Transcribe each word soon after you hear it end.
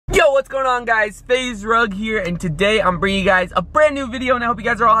what's going on, guys? FaZe Rug here, and today I'm bringing you guys a brand new video, and I hope you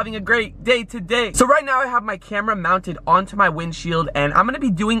guys are all having a great day today. So right now I have my camera mounted onto my windshield, and I'm gonna be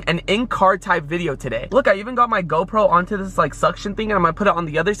doing an in-car type video today. Look, I even got my GoPro onto this like suction thing, and I'm gonna put it on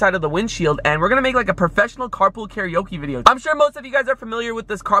the other side of the windshield, and we're gonna make like a professional carpool karaoke video. I'm sure most of you guys are familiar with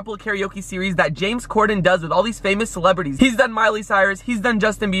this carpool karaoke series that James Corden does with all these famous celebrities. He's done Miley Cyrus, he's done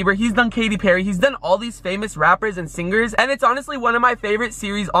Justin Bieber, he's done Katy Perry, he's done all these famous rappers and singers, and it's honestly one of my favorite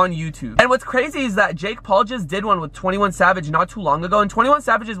series on YouTube. And what's crazy is that Jake Paul just did one with 21 Savage not too long ago, and 21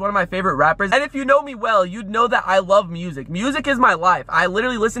 Savage is one of my favorite rappers. And if you know me well, you'd know that I love music. Music is my life. I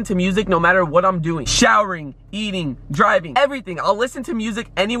literally listen to music no matter what I'm doing. Showering, eating, driving, everything. I'll listen to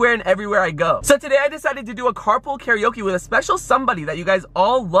music anywhere and everywhere I go. So today I decided to do a carpool karaoke with a special somebody that you guys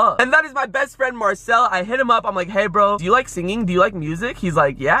all love. And that is my best friend Marcell. I hit him up. I'm like, hey bro, do you like singing? Do you like music? He's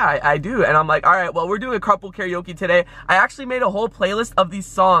like, yeah, I do. And I'm like, all right, well, we're doing a carpool karaoke today. I actually made a whole playlist of these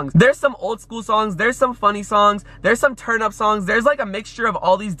songs. There's some old school songs, there's some funny songs, there's some turn up songs, there's like a mixture of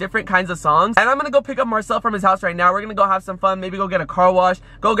all these different kinds of songs. And I'm gonna go pick up Marcell from his house right now. We're gonna go have some fun, maybe go get a car wash,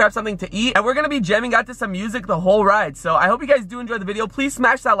 go grab something to eat, and we're gonna be jamming out to some music the whole ride. So I hope you guys do enjoy the video. Please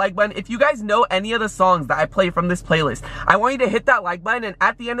smash that like button. If you guys know any of the songs that I play from this playlist, I want you to hit that like button, and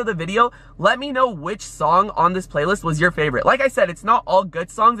at the end of the video, let me know which song on this playlist was your favorite. Like I said, it's not all good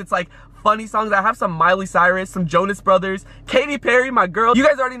songs, it's like funny songs. I have some Miley Cyrus, some Jonas Brothers, Katy Perry, my girl. You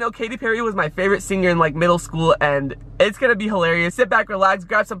guys already know Katy Perry was my favorite singer in like middle school, and it's gonna be hilarious. Sit back, relax,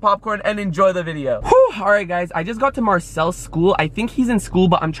 grab some popcorn, and enjoy the video. Whew. All right, guys, I just got to Marcell's school. I think he's in school,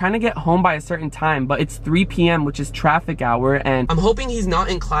 but I'm trying to get home by a certain time, but it's 3 p.m., which is traffic hour, and I'm hoping he's not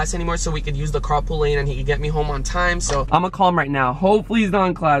in class anymore so we could use the carpool lane and he could get me home on time. So I'm gonna call him right now. Hopefully he's not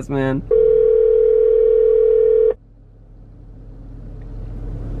in class, man.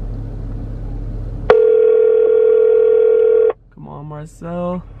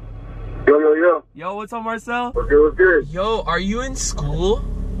 Marcell. Yo, what's up, Marcell? What's good? Yo, are you in school?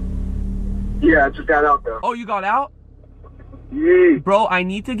 Yeah, I just got out though. Oh, you got out? Yeah. Bro, I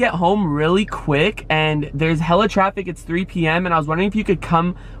need to get home really quick, and there's hella traffic. It's 3 p.m. and I was wondering if you could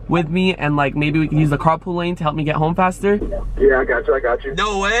come with me and like maybe we can use the carpool lane to help me get home faster. Yeah, I got you.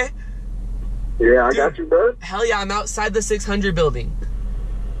 No way? Yeah, I got you, bro. Hell yeah, I'm outside the 600 building.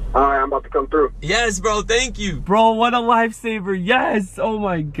 Alright, I'm about to come through. Yes, bro, thank you. Bro, what a lifesaver. Yes. Oh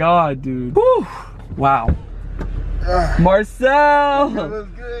my god, dude. Whew. Wow. Marcell!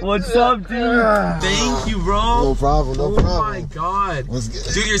 What's up, dude? Thank you, bro. No problem, no problem. Oh my god. What's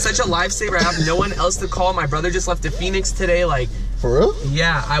good? Dude, you're such a lifesaver. I have no one else to call. My brother just left to Phoenix today, like. For real?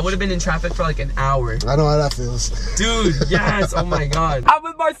 Yeah, I would have been in traffic for like an hour. I know how that feels. Dude, yes. Oh my god. I'm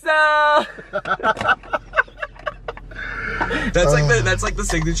with Marcell! That's like the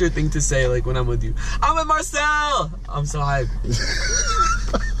signature thing to say like when I'm with you. I'm with Marcell! I'm so hyped.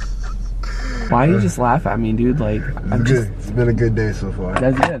 Why do you just laugh at me, dude? Like, I'm good. It's been a good day so far.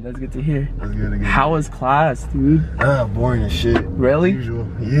 That's good. That's good to hear. That's good. How was class, dude? Boring as shit. Really? As usual.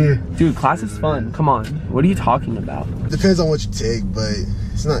 Yeah. Dude, class is fun. Come on. What are you talking about? Depends on what you take, but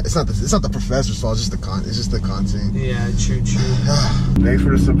it's not the professor's fault. It's just the content. Yeah, true. Thanks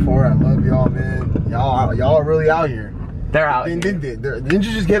for the support. I love y'all, man. Y'all are really out here. They're out. Didn't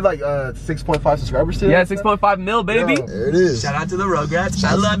you just get like 6.5 subscribers today? Yeah, 6.5 mil, baby. Yo, there it is. Shout out to the Rugrats.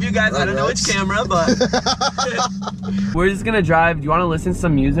 I love you guys. I don't know which camera, but we're just gonna drive. Do you want to listen to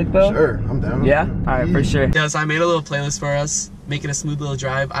some music though? Sure, I'm down. Yeah? Alright, for sure. Yeah, so I made a little playlist for us, making a smooth little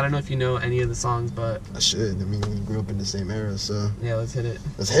drive. I don't know if you know any of the songs, but I should. I mean, we grew up in the same era, so yeah, let's hit it.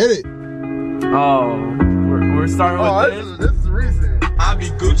 Let's hit it. Oh, we're starting with this is recent. I be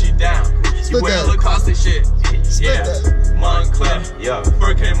Gucci down. You wear Lacoste and shit. Yeah, Montclair. Yeah,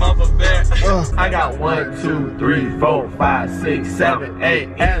 fur came off a bear. I got 1, 2, 3, 4, 5, 6, 7, 8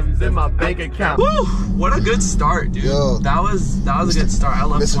 M's in my bank account. Woo! What a good start, dude. Yo, that was a good start. I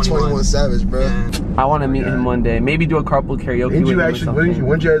love Mr. 21 Savage, bro. Man. I want to meet him one day. Maybe do a carpool karaoke. Didn't you actually?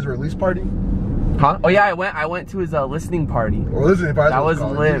 When did you guys release party? Huh? Oh yeah, I went to his listening party. Or listening party. That was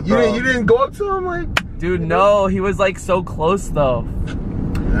lit, bro. You didn't go up to him like? Dude, no. He was like so close though.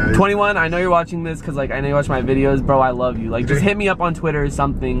 21, I know you're watching this because like I know you watch my videos, bro. I love you. Like, just hit me up on Twitter or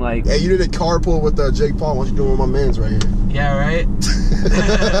something. Like, hey, you did a carpool with Jake Paul. Why don't you do it with my mans right here? Yeah, right.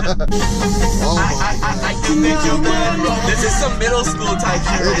 Oh I can make your bed. This is some middle school type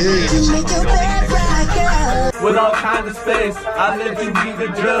shit. It is. With all kinds of space, I let you be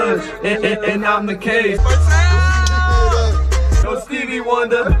the judge, and I'm the case. No Stevie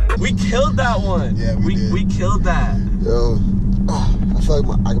Wonder. We killed that one. Yeah, we did. We killed that. Yo. I feel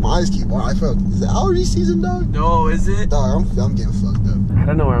like my eyes keep watering. I feel like, is it allergy season, dog? No, is it? Dog, I'm getting fucked up. I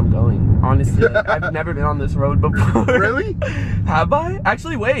don't know where I'm going. Honestly, like, I've never been on this road before. Really? Have I?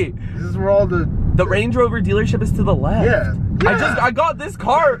 Actually, wait. This is where all the Range Rover dealership is to the left. Yeah. I got this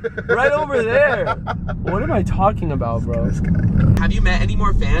car right over there. What am I talking about, bro? This guy, yo. Have you met any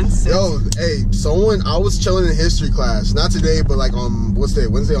more fans? Yo, hey, I was chilling in history class, not today, but like on, what's today,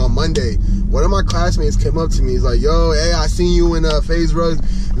 Wednesday, on Monday, one of my classmates came up to me, he's like, yo, hey, I seen you in FaZe Rug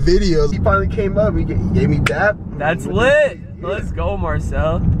videos. He finally came up, he gave me dap. That's lit. Yeah. Let's go,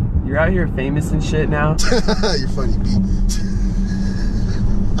 Marcell. You're out here famous and shit now. You're funny, B.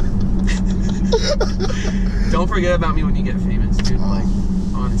 Don't forget about me when you get famous, dude. Like,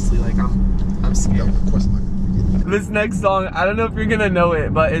 honestly, like, I'm scared. No, of course I'm not. This next song, I don't know if you're gonna know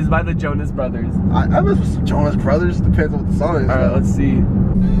it, but it's by the Jonas Brothers. I mess with some Jonas Brothers. Depends on what the song is. All right, let's see.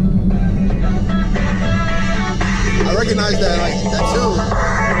 I recognize that, like, that tune.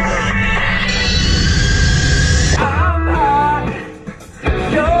 I'm hot,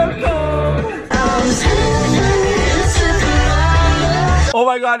 you're cold. Oh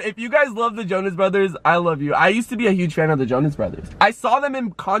my god, if you guys love the Jonas Brothers, I love you. I used to be a huge fan of the Jonas Brothers. I saw them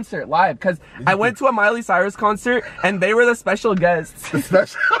in concert live because I went to a Miley Cyrus concert and they were the special guests. The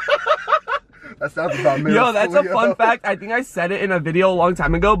special? That sounds about me. Yo, that's a fun fact. I think I said it in a video a long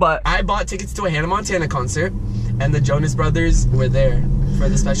time ago, but I bought tickets to a Hannah Montana concert and the Jonas Brothers were there for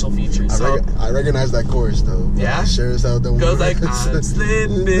the special feature. So I recognize that chorus though. Yeah? Sure as hell don't goes like, I'm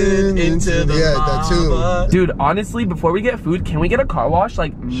slipping into the that tune. Dude, honestly, before we get food, can we get a car wash?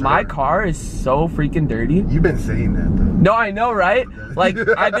 Like, my car is so freaking dirty. You've been saying that though. No, I know, right? Like,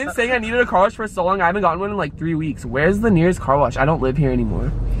 I've been saying I needed a car wash for so long. I haven't gotten one in like 3 weeks. Where's the nearest car wash? I don't live here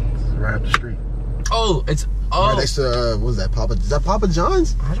anymore. It's right up the street. Oh, it's right next to what was that? Is that Papa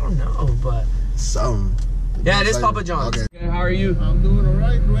John's? I don't know, but some. Yeah, it is Papa John's. Okay. How are you? I'm doing all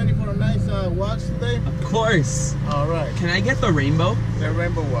right. Ready for a nice watch today? Of course. All right. Can I get the rainbow? The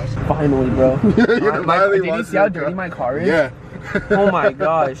rainbow watch. Finally, bro. Did you see how dirty my car is? Yeah. Oh my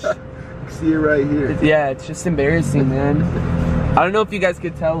gosh. See it right here. Yeah, it's just embarrassing, man. I don't know if you guys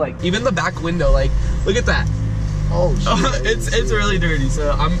could tell, like, even the back window, like, look at that. Oh shit. It's really dirty,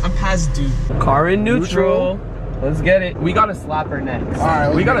 so I'm past due. Car in neutral. Let's get it. We got a slapper next. All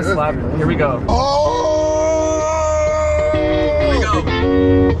right, we got a slapper. Here we go. Oh! Here we go.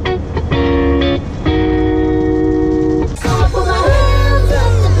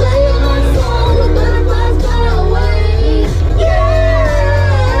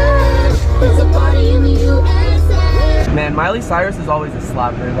 Man, Miley Cyrus is always a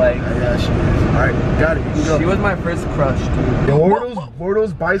slapper. Like, yeah, she is. All right, got it. You can go. She was my first crush, dude. Yo, what were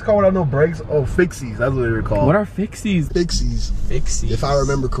those bikes called without no brakes? Oh, fixies. That's what they were called. What are fixies? Fixies. Fixies. If I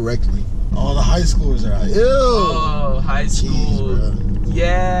remember correctly. Oh, the high schoolers are out. Ew. Oh, high school. Jeez,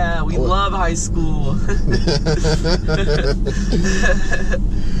 yeah, we love high school.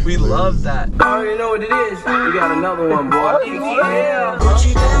 We love that. I already know what it is. We got another one, boy. Yeah. Put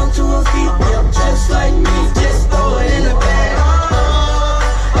you down to a feet, just like me. Just throw it in the bag.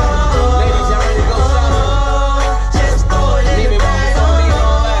 Ladies, y'all ready to go shopping? Just throw it in the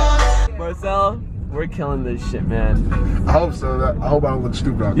bag. Marcell, we're killing this shit, man. I hope so. I hope I don't look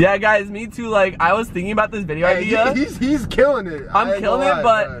stupid out there. Yeah, guys, me too. Like, I was thinking about this video idea. He's killing it. I'm killing it,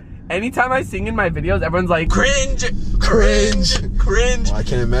 but anytime I sing in my videos, everyone's like, cringe, cringe, cringe. Well, I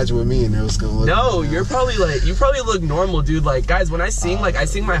can't imagine what me and it was gonna look. No, you're probably like, you probably look normal, dude. Like, guys, when I sing, like, I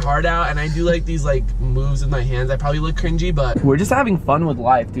sing my heart out and I do like these like moves with my hands. I probably look cringy, but we're just having fun with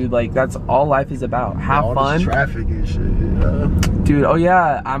life, dude. Like, that's all life is about. Have all fun. This traffic and shit. Yeah. Dude, oh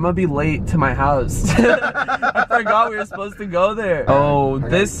yeah, I'm gonna be late to my house. I forgot we were supposed to go there. Oh,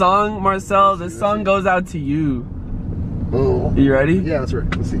 this song, Marcell, this song goes out to you. Oh. You ready? Yeah, that's right.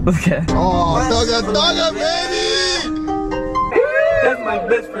 Let's see. Okay. Oh, Thugger, baby! That's my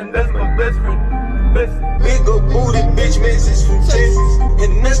best friend, that's my best friend. Big ol' booty bitch message from Texas.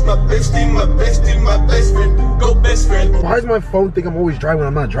 And that's my bestie, my bestie, my best friend. Go best friend. Why does my phone think I'm always driving when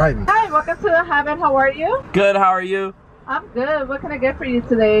I'm not driving? Hi, welcome to the Habit. How are you? Good, how are you? I'm good. What can I get for you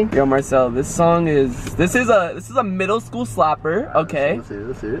today? Yo, Marcell, this song is this is a middle school slapper, okay?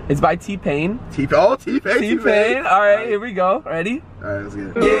 Let's hear it. It's by T-Pain. T-Pain. T-Pain. All right, here we go. Ready? All right, let's get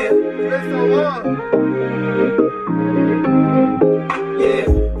it. Yeah. It's so long. Yeah.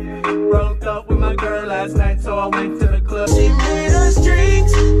 Broke up with my girl last night, so I went to the club. She made us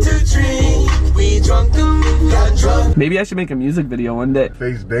drinks to drink. We drunk them, got drunk. Maybe I should make a music video one day.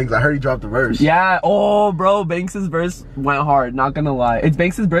 FaZe Banks. I heard he dropped the verse. Yeah. Oh, bro, Banks' verse went hard. Not gonna lie. It's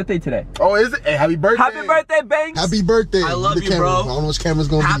Banks' birthday today. Oh, is it? Hey, happy birthday. Happy birthday, Banks. Happy birthday. I love the you, camera. bro. I don't know which camera's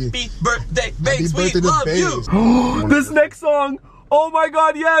gonna be. Happy birthday, Banks. Happy birthday We to love Banks. you. This next song. Oh my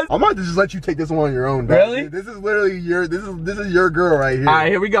God, yes. I'm about to just let you take this one on your own, dog. Really? This is literally your, this is your girl right here. All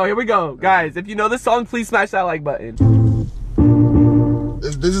right, here we go. Guys, if you know this song, please smash that like button.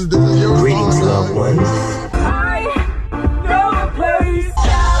 This is your Greetings, song, loved dog. ones. I know a place.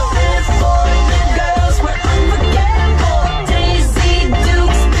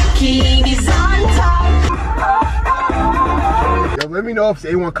 Yo, let me know if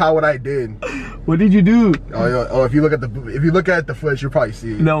anyone caught what I did. What did you do? Oh, if you look at the footage, you'll probably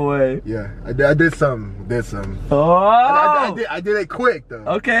see it. No way. Yeah, I did some. Oh. I did it quick though.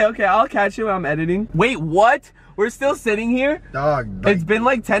 Okay, I'll catch you when I'm editing. Wait, what? We're still sitting here? Dog. It's been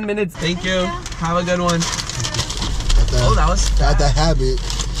like 10 minutes. Thank you. Have a good one. Oh, that was Got that habit.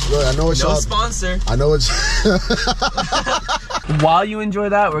 Look, I know what no y'all. sponsor. I know what. While you enjoy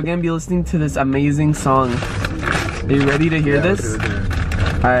that, we're gonna be listening to this amazing song. Are you ready to hear this?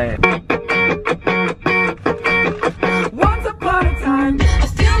 Alright. Once upon a time, a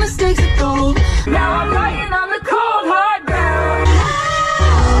few mistakes ago. Now I'm lying on the cold hard ground.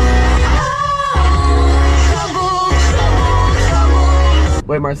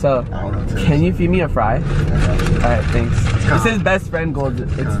 Wait, Marcel, can you feed me a fry? Alright, thanks. This is best friend gold.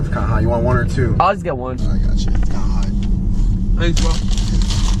 It's kind of hot. You want one or two? I'll just get one. I got you. It's kind of hot. Thanks, bro.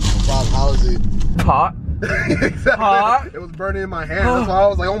 No problem. How is it? Hot. Exactly. Hot. It was burning in my hand. That's why I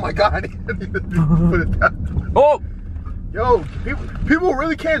was like, oh my God, I need to put it down. Oh! Yo, people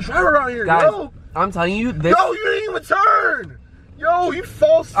really can't drive around here, Guys, yo. I'm telling you, this. Yo, you didn't even turn. Yo, you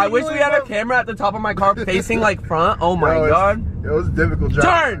false. I wish we had a camera at the top of my car facing like front. Oh my God. It was difficult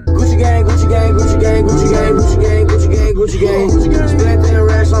driving. Turn! Gucci gang, Gucci gang, Gucci gang, Gucci gang, Gucci gang, Gucci gang, Gucci gang, Gucci gang. Spent 10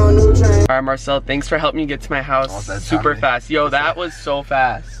 racks on new chain. Alright, Marcel, thanks for helping me get to my house Oh, that's super happening. fast. Yo, that was so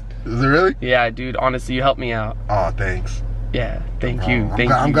fast. Is it really? Yeah, dude, honestly, you helped me out. Oh, thanks. Yeah, thank you.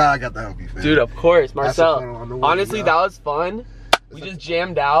 I'm glad I got to help you, fam. Dude, of course, That's the fun Marcel. on the way, Honestly, yeah. that was fun. We just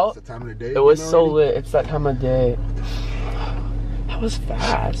jammed out. It's the time of the day. It was you know so already? lit. It's that time of day. That was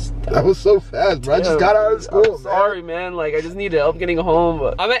fast. That was so fast, bro. I just got out of school, I'm sorry, man. Like, I just need help getting home.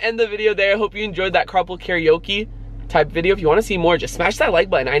 But I'm gonna end the video there. I hope you enjoyed that carpool karaoke type video. If you want to see more, just smash that like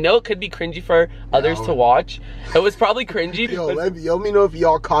button. I know it could be cringy for others to watch. It was probably cringy. Yo, let me know if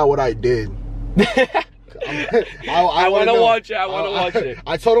y'all caught what I did. I want to watch it. I want to watch it.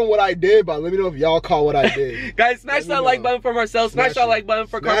 I told him what I did, but let me know if y'all caught what I did. Guys, smash that like button for Marcel. Smash that like button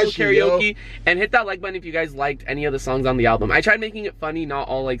for Carpool Karaoke. Yo. And hit that like button if you guys liked any of the songs on the album. I tried making it funny, not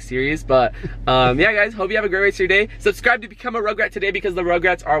all like serious. But yeah, guys, hope you have a great rest of your day. Subscribe to become a Rugrat today because the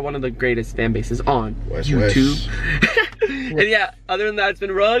Rugrats are one of the greatest fan bases on YouTube. And yeah, other than that, it's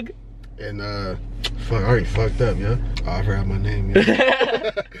been Rug. And fuck, I already fucked up, yeah. Oh, I forgot my name,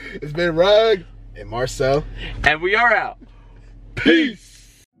 yeah. It's been Rug and Marcel. And we are out. Peace.